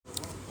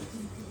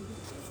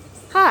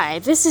Hi,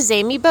 this is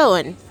Amy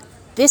Bowen.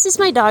 This is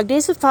my Dog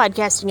Days of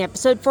Podcasting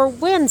episode for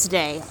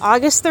Wednesday,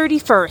 August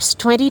 31st,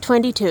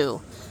 2022.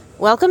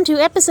 Welcome to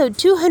episode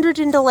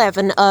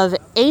 211 of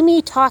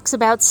Amy Talks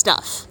About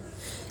Stuff.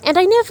 And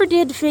I never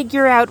did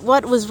figure out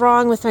what was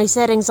wrong with my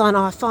settings on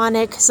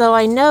Auphonic, so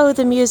I know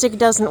the music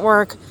doesn't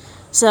work,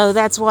 so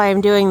that's why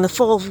I'm doing the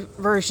full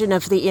version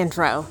of the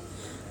intro.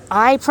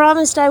 I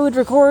promised I would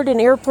record an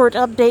airport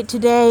update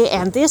today,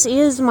 and this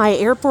is my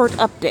airport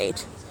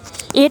update.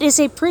 It is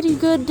a pretty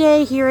good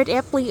day here at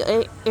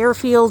Ep29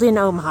 Airfield in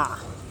Omaha.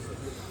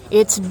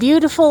 It's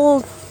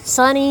beautiful,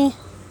 sunny,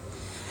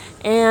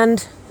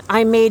 and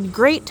I made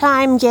great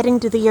time getting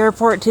to the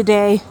airport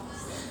today.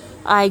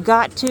 I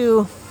got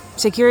to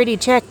security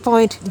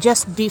checkpoint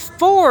just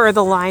before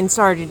the line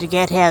started to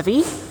get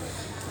heavy.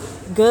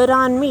 Good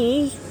on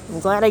me. I'm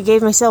glad I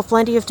gave myself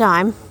plenty of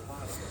time.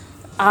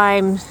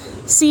 I'm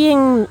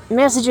seeing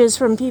messages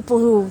from people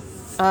who,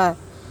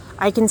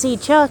 I can see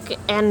Chuck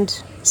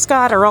and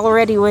Scott are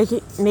already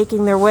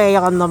making their way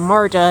on the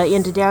MARTA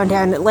into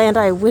downtown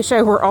Atlanta. I wish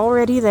I were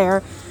already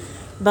there,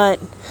 but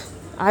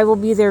I will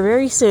be there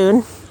very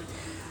soon.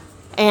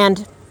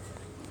 And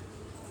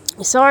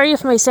sorry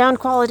if my sound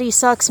quality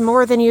sucks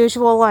more than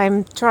usual.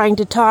 I'm trying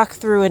to talk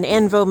through an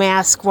Envo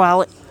mask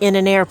while in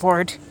an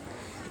airport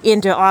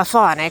into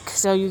Auphonic,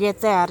 so you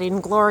get that in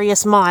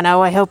glorious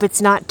mono. I hope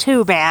it's not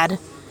too bad,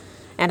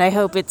 and I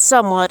hope it's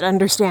somewhat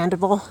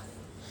understandable.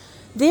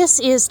 This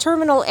is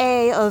Terminal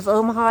A of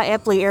Omaha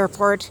Eppley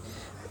Airport.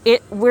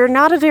 We're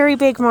not a very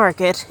big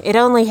market. It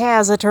only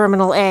has a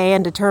Terminal A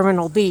and a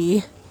Terminal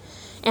B.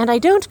 And I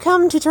don't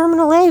come to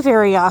Terminal A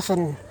very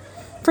often.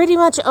 Pretty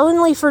much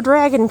only for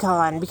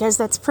DragonCon, because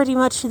that's pretty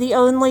much the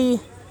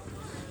only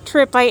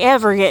trip I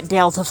ever get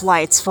Delta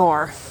flights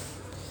for.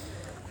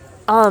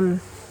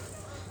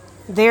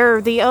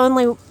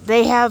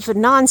 They have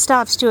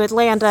non-stops to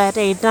Atlanta at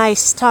a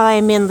nice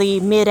time in the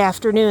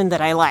mid-afternoon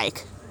that I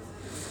like.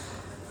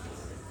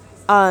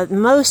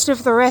 Most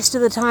of the rest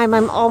of the time,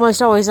 I'm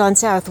almost always on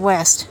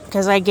Southwest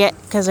because I get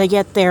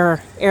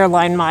their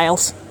airline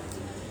miles.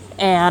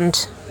 And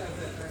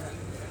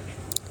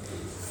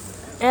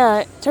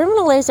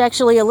Terminal A is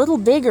actually a little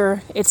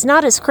bigger. It's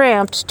not as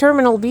cramped.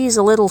 Terminal B is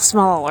a little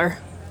smaller,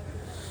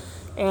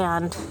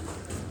 and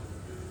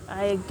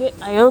I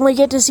only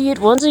get to see it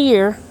once a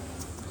year.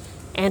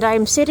 And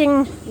I'm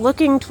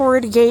looking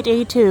toward Gate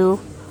A2,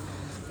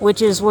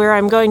 which is where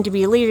I'm going to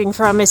be leaving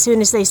from as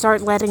soon as they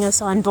start letting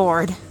us on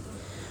board.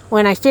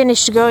 When I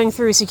finished going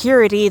through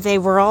security, they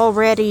were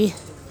already,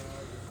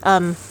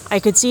 I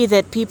could see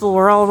that people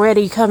were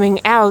already coming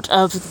out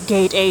of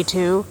Gate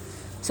A2,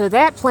 so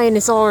that plane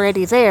is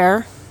already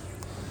there.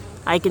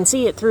 I can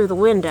see it through the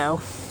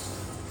window.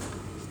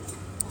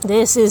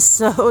 This is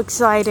so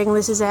exciting.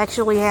 This is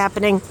actually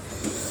happening.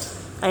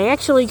 I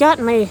actually got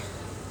the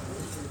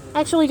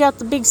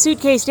big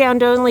suitcase down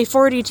to only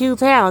 42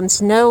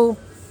 pounds. No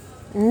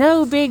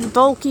big,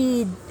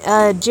 bulky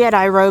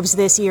Jedi robes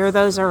this year.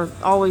 Those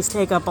always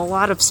take up a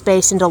lot of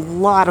space and a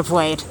lot of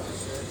weight.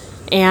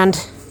 And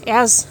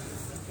as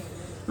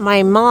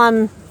my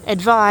mom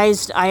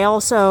advised,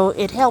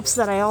 it helps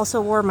that I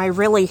also wore my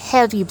really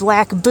heavy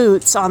black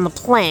boots on the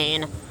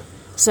plane,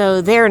 so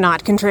they're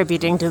not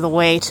contributing to the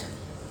weight.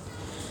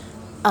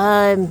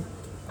 One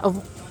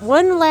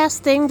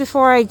last thing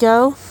before I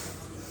go.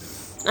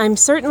 I'm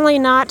certainly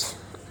not...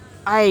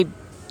 I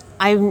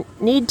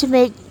need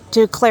to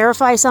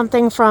clarify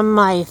something from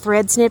my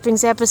thread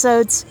snippings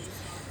episodes.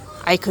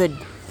 I could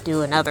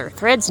do another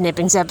thread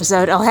snippings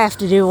episode. I'll have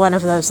to do one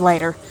of those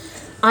later.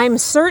 I'm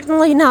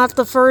certainly not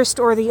the first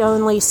or the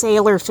only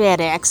Sailor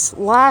FedEx.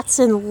 Lots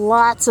and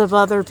lots of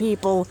other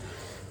people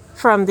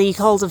from the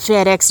Cult of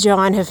FedEx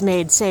John have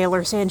made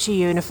Sailor Senshi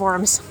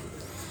uniforms.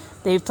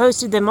 They've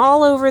posted them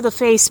all over the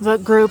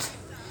Facebook group.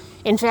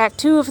 In fact,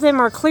 2 of them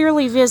are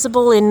clearly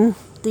visible in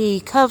the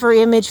cover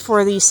image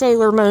for the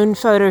Sailor Moon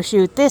photo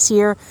shoot this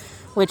year,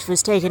 which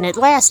was taken at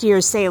last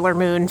year's Sailor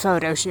Moon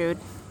photo shoot.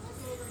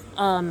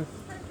 And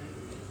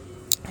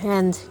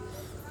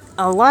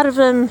a lot of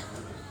them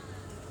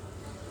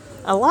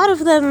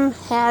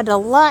had a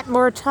lot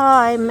more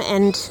time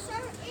and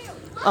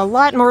a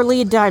lot more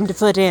lead time to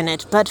put in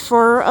it. But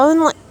for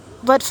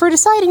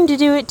deciding to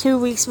do it 2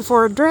 weeks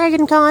before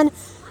DragonCon,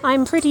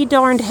 I'm pretty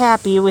darned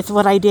happy with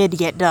what I did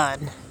get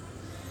done.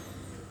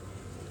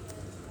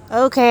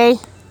 Okay,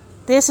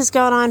 this has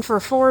gone on for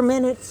 4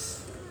 minutes.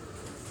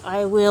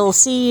 I will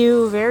see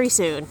you very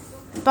soon.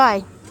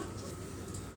 Bye.